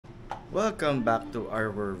Welcome back to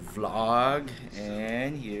our vlog.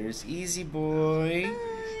 And here's Easy Boy.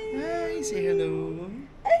 Hi, say hello.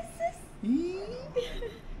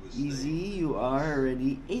 Easy, you are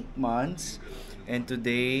already 8 months. And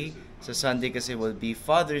today, sa Sunday kasi will be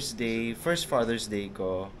Father's Day, first Father's Day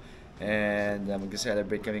ko. And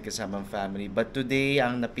mag-celebrate kami kasamang family. But today,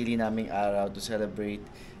 ang napili naming araw to celebrate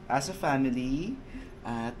as a family.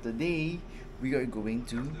 At today, we are going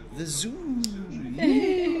to the zoo.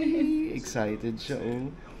 Yay! Excited siya,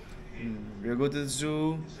 oh. We'll go to the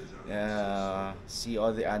zoo, see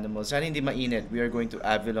all the animals. Sana hindi mainit. We are going to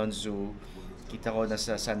Avalon Zoo. Kita ko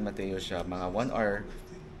nasa San Mateo siya. Mga 1 hour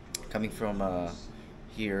coming from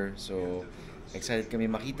here. So, excited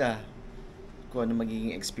kami makita kung ano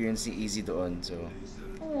magiging experience ni Easy doon. So,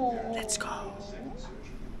 let's go!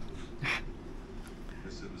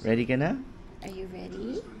 Ready ka na? Are you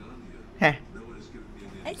ready? Heh.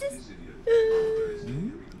 I just...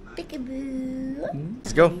 Peekaboo.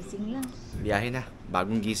 Let's go! Gising lang. Biyahe na.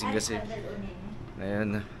 Bagong gising kasi.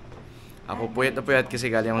 Ngayon, ako puyat na puyat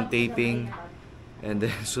kasi galing akong taping. And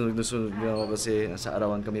then, sunog na ako kasi nasa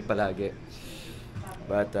arawan kami palagi.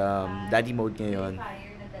 But, daddy mode ngayon.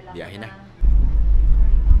 Biyahe na.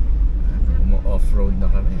 Off-road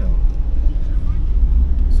na kami, oh.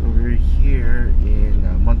 So, we're here in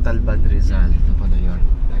Montalban, Rizal. Ito pala yun.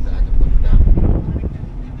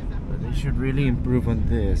 But they should really improve on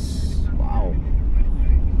this. Wow.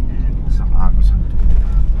 Isang agos ang tuloy.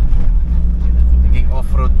 Naging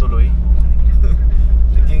off-road tuloy.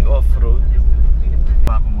 Naging off-road.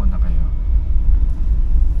 Bako muna kayo.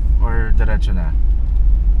 Or diretso na.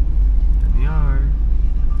 There we are.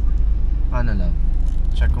 Paano lang?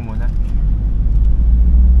 Check ko muna.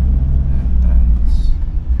 Entrance.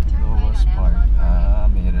 Lowest part.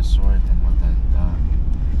 May resort and hotel.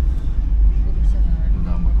 Doon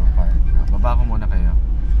ako magpa-park. Baba ko muna kayo.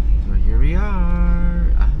 So here we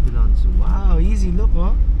are. Avalon Zoo. Wow, easy look,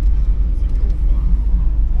 oh.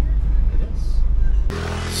 It is.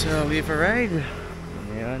 So we've arrived.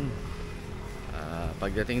 Ngayon.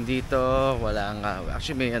 Pagdating dito, walang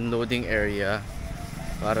actually may unloading area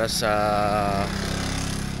para sa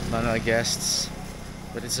mga guests.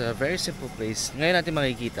 But it's a very simple place. Ngayon natin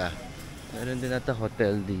makikita. Meron din nata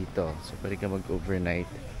hotel dito. So pwede ka mag-overnight.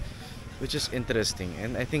 Which is interesting.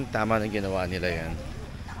 And I think tama na ginawa nila yan.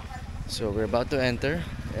 So we're about to enter.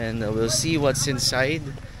 And we'll see what's inside.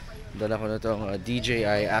 Dala ko na itong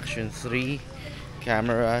DJI Action 3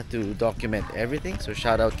 camera to document everything. So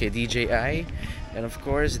shout out kay DJI. And of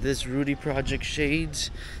course, this Rudy Project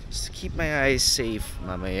shades. Just to keep my eyes safe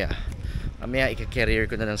mamaya. Mamaya ika-carrier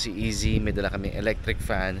ko na lang si Easy. May dala kaming electric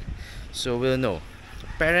fan. So we'll know.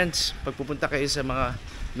 Parents, pag pupunta kayo sa mga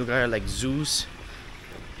lugar like zoos,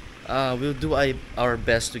 we'll do our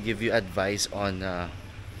best to give you advice on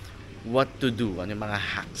what to do, ano yung mga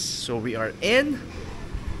hacks. So we are in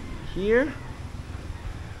here.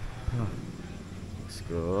 Looks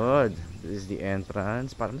good. This is the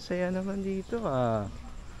entrance. Parang masaya naman dito,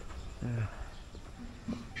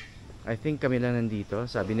 I think kami lang nandito.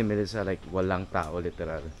 Sabi ni Melissa, like, walang tao,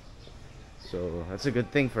 literal. So, that's a good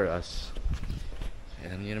thing for us.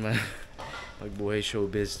 Alam niyo naman, pagbuhay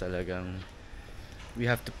showbiz talagang we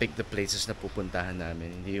have to pick the places na pupuntahan namin.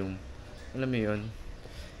 Hindi yung, alam mo yun,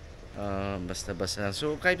 basta-basta lang.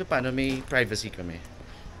 So, kahit paano, may privacy kami.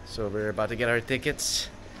 So, we're about to get our tickets.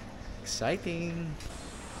 Exciting!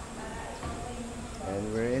 And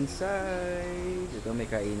we're inside. Ito, may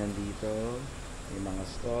kainan dito. May mga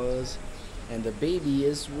stalls. And the baby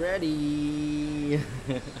is ready.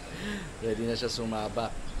 Ready na siya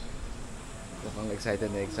sumaba. Mukhang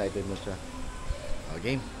excited na siya.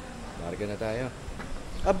 Okay, marga na tayo.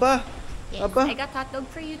 Aba! Yes, Aba! I got hotdog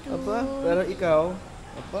for you too. Aba! Pero ikaw?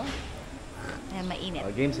 Aba! Ay, mainit.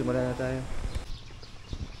 Game, simulan na tayo.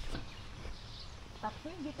 Tapos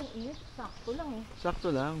yung ditong init, sakto lang eh.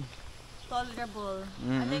 Sakto lang. Tolerable.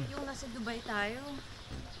 Mhm. Like yung nasa Dubai tayo.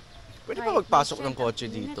 Pwede pa magpasok ng kotse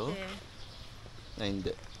Init dito? eh. Na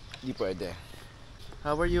hindi. Hindi pwede.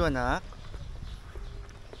 How are you, anak?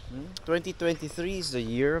 2023 is the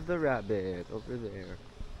year of the rabbit. Over there.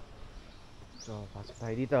 So, pasok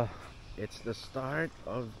tayo dito. It's the start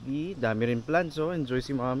of the dami rin plans, oh. Enjoy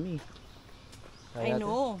si mommy. I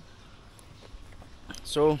know.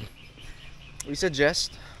 So, we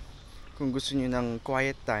suggest kung gusto niyo ng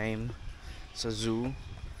quiet time sa zoo,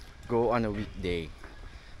 go on a weekday.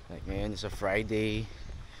 Like ngayon is a Friday.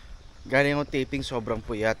 Galing ako taping, sobrang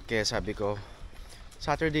puyat, kaya sabi ko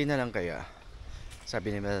Saturday na lang kaya.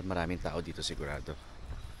 Sabi nila maraming tao dito sigurado.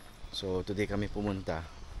 So today kami pumunta.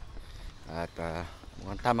 At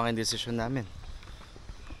mukhang tama ang decision namin.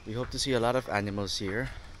 We hope to see a lot of animals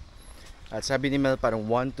here. At sabi ni Mel parang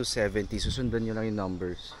 1 to 70. Susundan nyo lang yung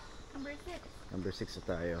numbers. Number 6. Number 6 na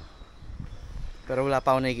tayo. Pero wala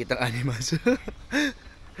pa ako nakikita ng animals.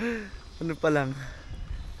 Ano pa lang?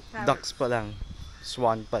 Ducks pa lang.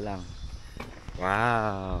 Swan pa lang.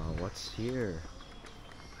 Wow, what's here?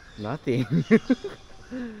 Nothing.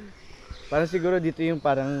 Parang siguro dito yung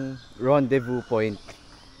parang rendezvous point.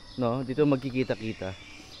 No? Dito magkikita-kita.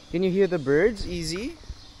 Can you hear the birds? Easy?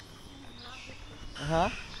 Aha?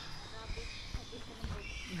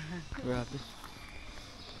 Grabe.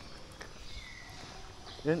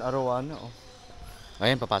 Yan, arawana oh.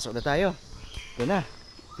 Ayan, papasok na tayo. Ito na.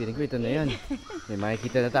 Feeling ko ito na yan. May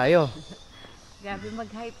makikita na tayo. Grabe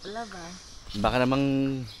mag-hype love ah. Baka namang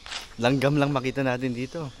langgam lang makita natin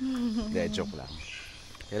dito. Hindi, joke lang.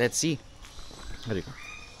 Okay, let's see. Hari ko.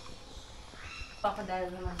 Crocodile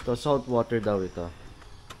naman. Ito, salt water daw ito.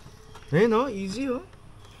 Ayun oh, easy oh.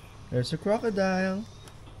 There's a crocodile.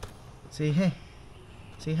 Say hey.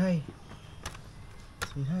 Say hi.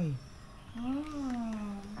 Say hi.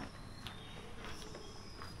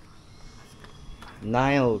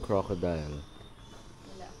 Nile crocodile.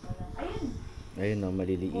 Wala pala. Ayun. Ayun oh,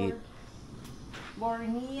 maliliit.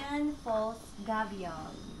 Bornean False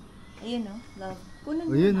Gavial. Ayun oh, love. Kunan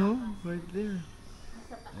mo Ayun na. oh, right there.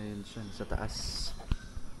 Ayun siya, sa taas.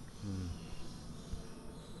 Ayun.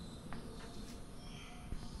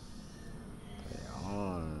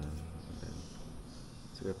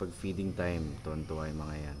 So pag feeding time, tuwan-tuwa yung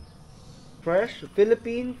mga yan.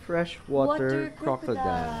 Philippine freshwater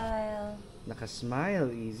crocodile.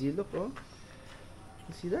 Naka-smile, easy look oh.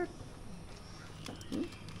 You see that?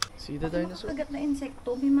 See the dinosaur? Kagat na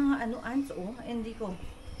insekto, may mga ants oh, hindi ko.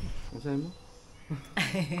 Ano sabi mo?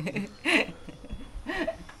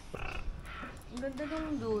 Ang ganda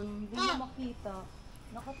nung dun, hindi mo makita.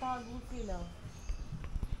 Nakatago sila.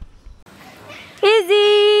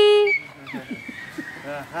 Izzy!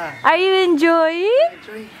 Are you enjoying?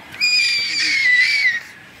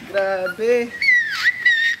 Grabe!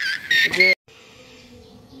 Okay.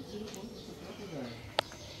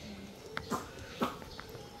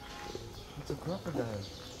 It's a crocodile.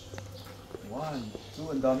 1, 2,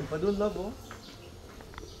 ang dami pa dun, love, oh.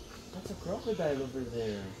 That's a crocodile over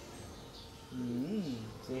there.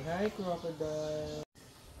 Say hi, crocodile.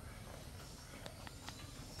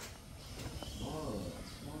 Oh,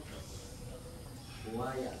 small crocodile.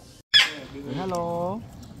 Hello.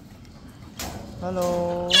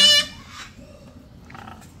 Hello.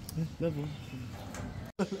 Love, oh.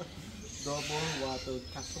 Double water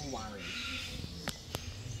cassowary.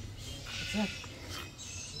 What's that?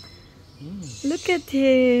 Look at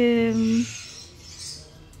him.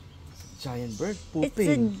 Giant bird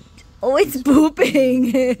pooping. It's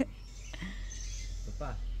pooping. Ito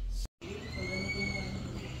pa.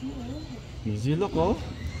 Easy look oh.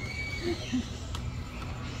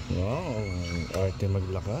 Wow, arte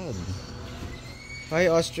maglakad. Hi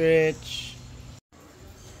ostrich.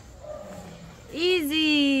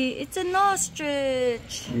 Easy. It's an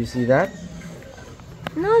ostrich. You see that?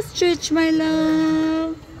 An ostrich, my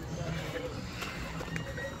love.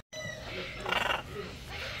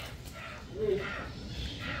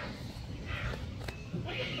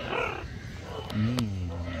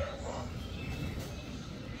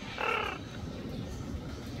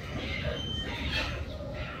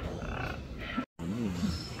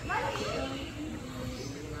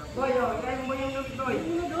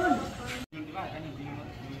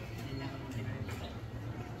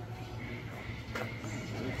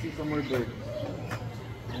 See some more birds.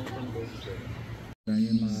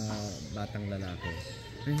 Yung mga batang lalaki.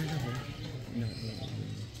 Ay, nalako.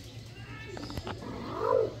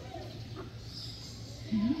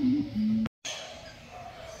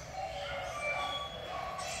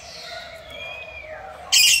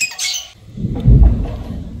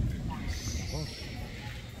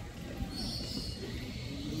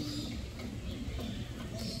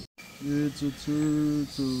 It's a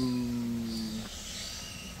turtle.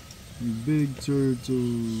 Big turtle.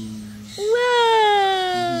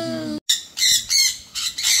 Wow.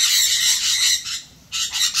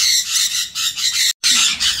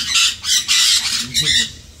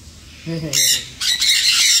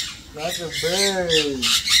 That's a bird. You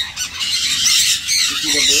see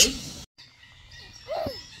the bird?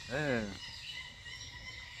 Yeah.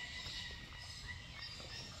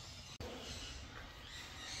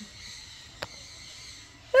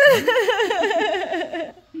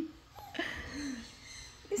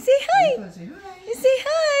 You say hi. Say hi. You say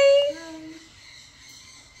hi.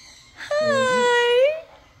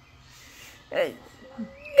 Hi.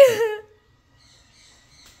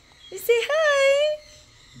 You say hi.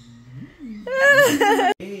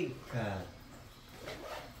 Hey. cat.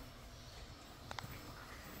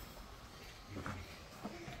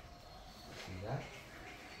 See that?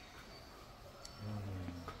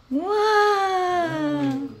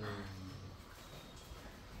 Wow!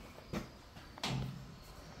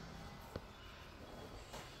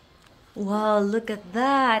 Wow, look at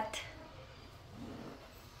that.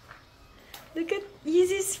 Look at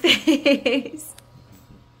Yeezy's face.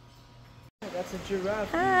 That's a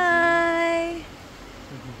giraffe. Hi.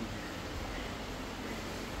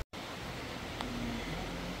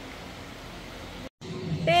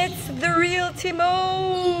 It's the real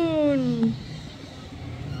Timon.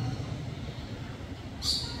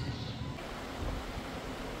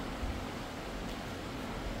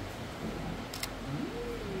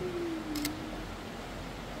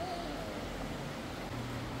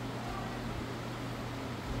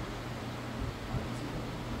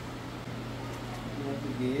 You want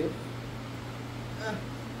to give?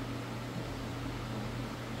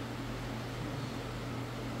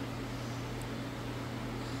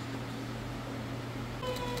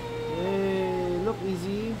 Hey, look,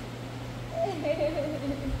 Easy.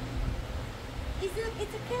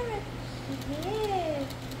 It's a carrot. Yes.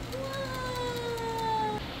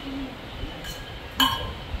 Wow.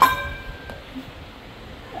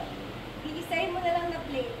 Iisahin mo na lang na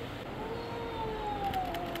plate.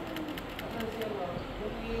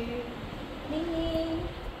 Ning-ning.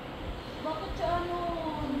 Bakit siya ano?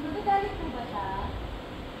 Nagagalit mo ba siya?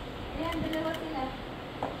 Ayan, dalawa sila.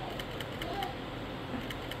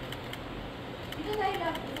 Dito tayo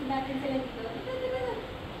lang. Isang natin sila dito. Dito, dito lang.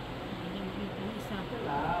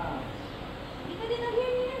 Dito din ang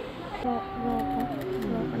ganyan.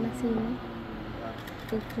 Rocco Nacino.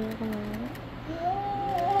 Picture ko na.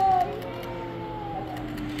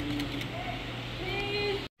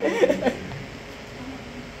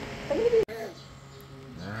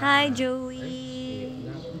 Hi, Joey.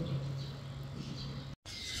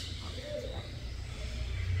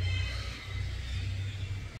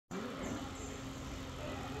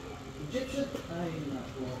 Ay,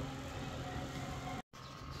 nako.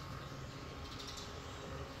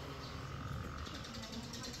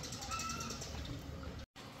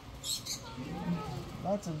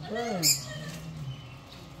 Lots of birds.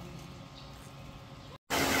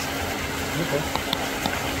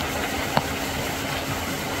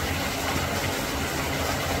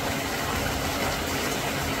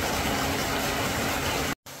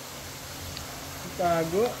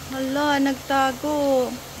 Tago. Hala, nagtago.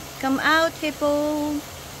 Come out, hippo.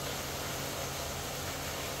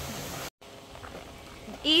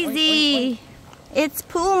 Easy. It's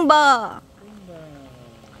Pumbaa.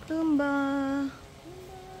 Pumbaa.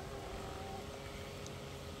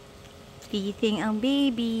 Teething ang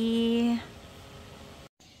baby.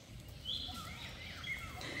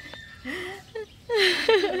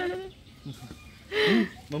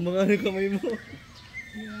 Mamanga na kamay mo.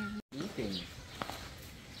 Eating.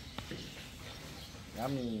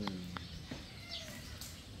 Yummy.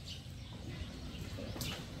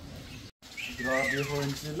 Grabe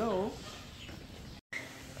horns nila, oh.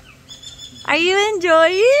 Are you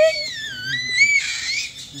enjoying?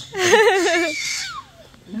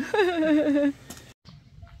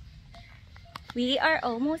 We are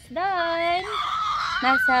almost done.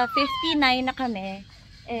 Nasa 59 na kami.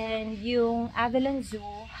 And yung Avalon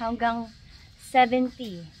Zoo hanggang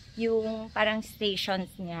 70 yung parang stations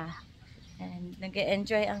niya. And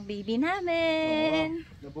nag-enjoy ang baby namin.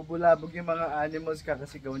 Nabubulabog yung mga animals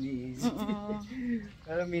kakasigaw ni Izzy.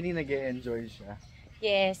 Pero meaning nag-enjoy siya.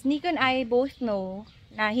 Yes, Nico and I both know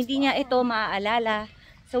na hindi niya ito maaalala.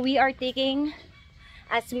 So we are taking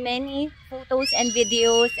as many photos and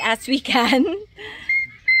videos as we can.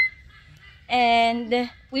 And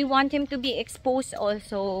we want him to be exposed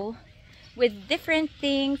also with different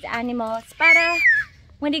things, animals, para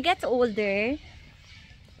when he gets older,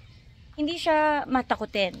 hindi siya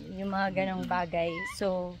matakutin yung mga ganong bagay.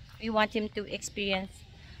 So we want him to experience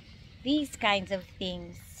these kinds of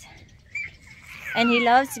things. And he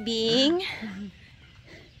loves being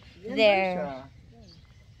there.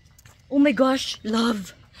 Oh my gosh,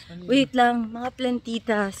 love. Wait lang, mga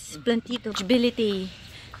plantitas. Plantito. Ability.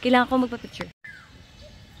 Kailangan ko magpa-picture.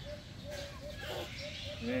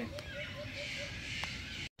 Okay.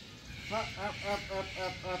 Up, up, up, up,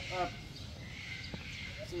 up, up, up.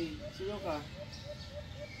 Sino ka?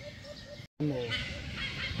 Ano?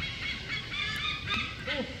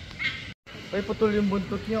 Ay, putol yung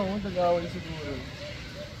buntot niya, oh. Nag-away siguro.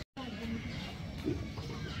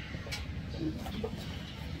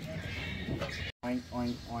 Oink,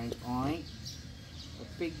 oink, oink, oink. The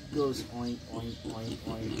pig goes oink, oink, oink,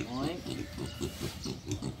 oink, oink.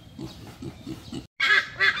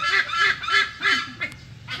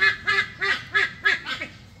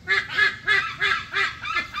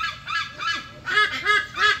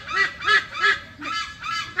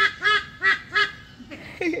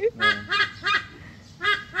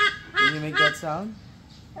 Can you make that sound?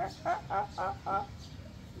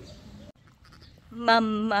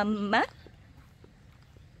 Mama.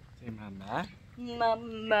 Say mama.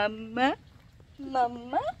 Mama.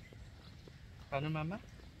 Mama. Paano mama?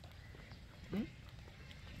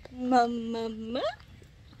 Mama.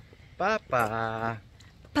 Papa.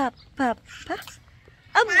 Papa.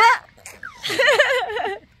 Aba!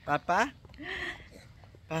 Papa?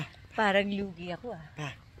 Pa. Parang lugi ako ah.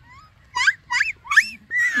 Pa.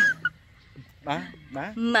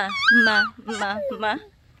 Ma? Ma?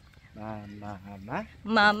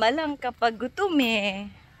 Mama lang kapag gutom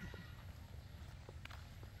eh.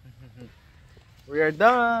 We are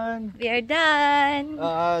done. We are done.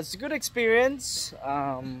 It's a good experience.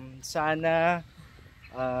 Sana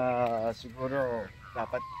siguro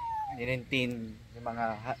dapat ninintin yung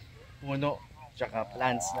mga puno tsaka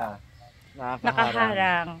plants na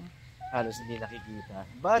Nakaharang halos hindi nakikita.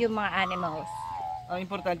 But yung mga animals. ang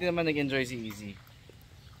importante naman nag-enjoy si Easy.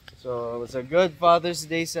 So, it was a good Father's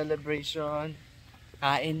Day celebration.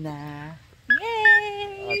 Kain na.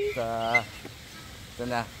 Yay! At ito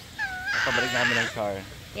na. Pabalik namin ang car.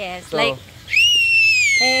 Yes, So,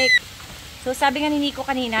 so sabi nga ni Nico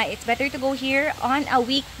kanina, it's better to go here on a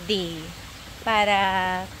weekday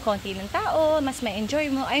para konti ng tao, mas ma-enjoy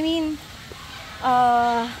mo. I mean,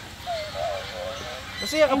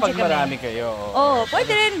 masaya kapag enjoy kami. marami kayo.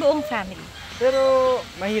 pwede rin buong family. Pero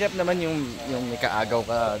mahirap naman yung may kaagaw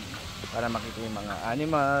ka para makita yung mga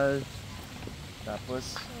animals.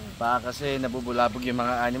 Tapos baka kasi nabubulabog yung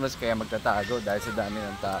mga animals kaya magtatago dahil sa dami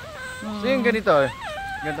ng tao. So yung ganito,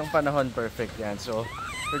 ganitong panahon, perfect yan. So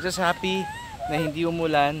we're just happy na hindi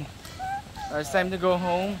umulan. It's time to go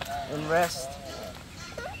home and rest.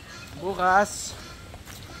 Bukas.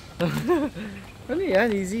 Ano yan,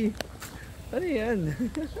 Easy? Ano yan?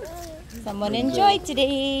 Someone enjoy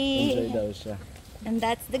today. Enjoy daw siya. And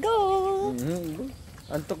that's the goal.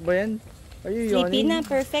 Antok ba yan? Are you Sleepy yawning? na,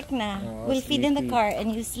 perfect na. Oh, We'll feed in the sleepy. car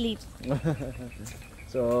and you sleep.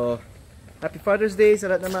 So, happy Father's Day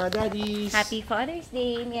sa lahat ng mga daddies. Happy Father's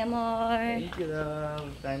Day, mi amor. Thank you,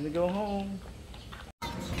 love. Time to go home.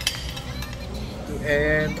 To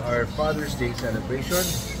end our Father's Day celebration,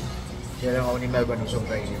 kaya lang ako ni Melba nung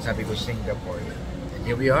kainin. Sabi ko Singapore. And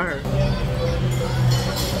here we are.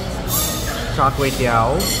 Chocolate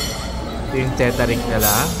Tiao. Ito yung tetarik nila.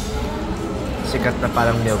 Sikat na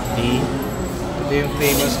parang milk tea. Ito yung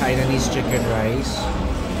famous Hainanese chicken rice.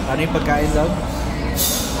 Ano yung pagkain, love?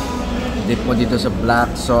 Dip mo dito sa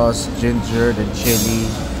black sauce, ginger, then chili.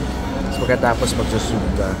 Tapos pagkatapos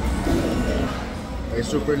magsusuga. Ay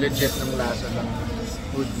super legit ng lasa ng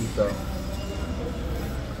food dito.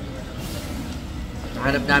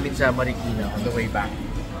 Nahanap namin sa Marikina on the way back.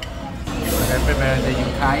 Siyempre meron din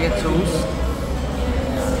yung kaya toast.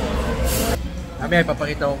 Mamaya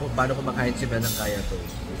ipapakita ko kung paano kumakain si Mel ng kaya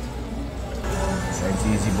toast. It's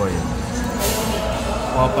easy boy.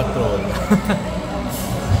 Paw Patrol.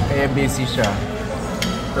 Kaya busy siya.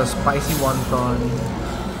 Ito spicy wonton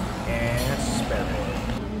and spare.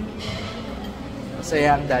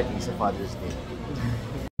 Masaya ang daddy sa Father's Day.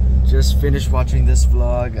 Just finished watching this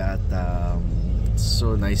vlog at it's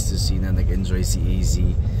so nice to see na nag-enjoy si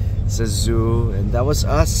Easy sa zoo, and that was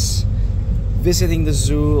us visiting the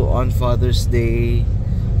zoo on Father's Day.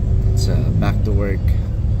 It's back to work,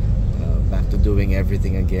 back to doing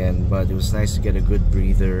everything again, but it was nice to get a good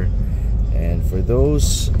breather. And for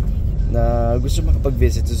those na gusto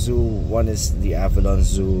makapag-visit sa zoo, one is the Avalon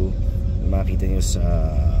Zoo, makita nyo sa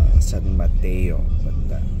San Mateo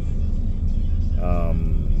banda.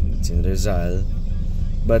 It's in Rizal,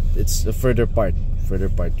 but it's a further part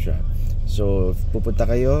siya. So if pupunta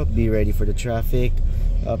kayo, be ready for the traffic.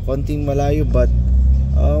 Konting malayo but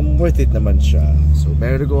worth it naman siya. So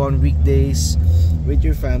better to go on weekdays with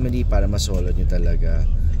your family para masolo nyo talaga.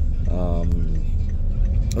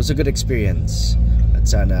 It was a good experience at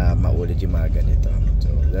sana maulit yung mga ganito.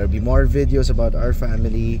 So there will be more videos about our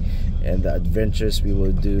family and the adventures we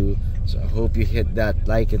will do. So I hope you hit that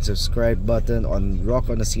like and subscribe button on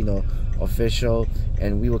Rocco Nacino Official,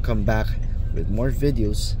 and we will come back with more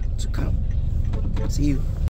videos to come. See you.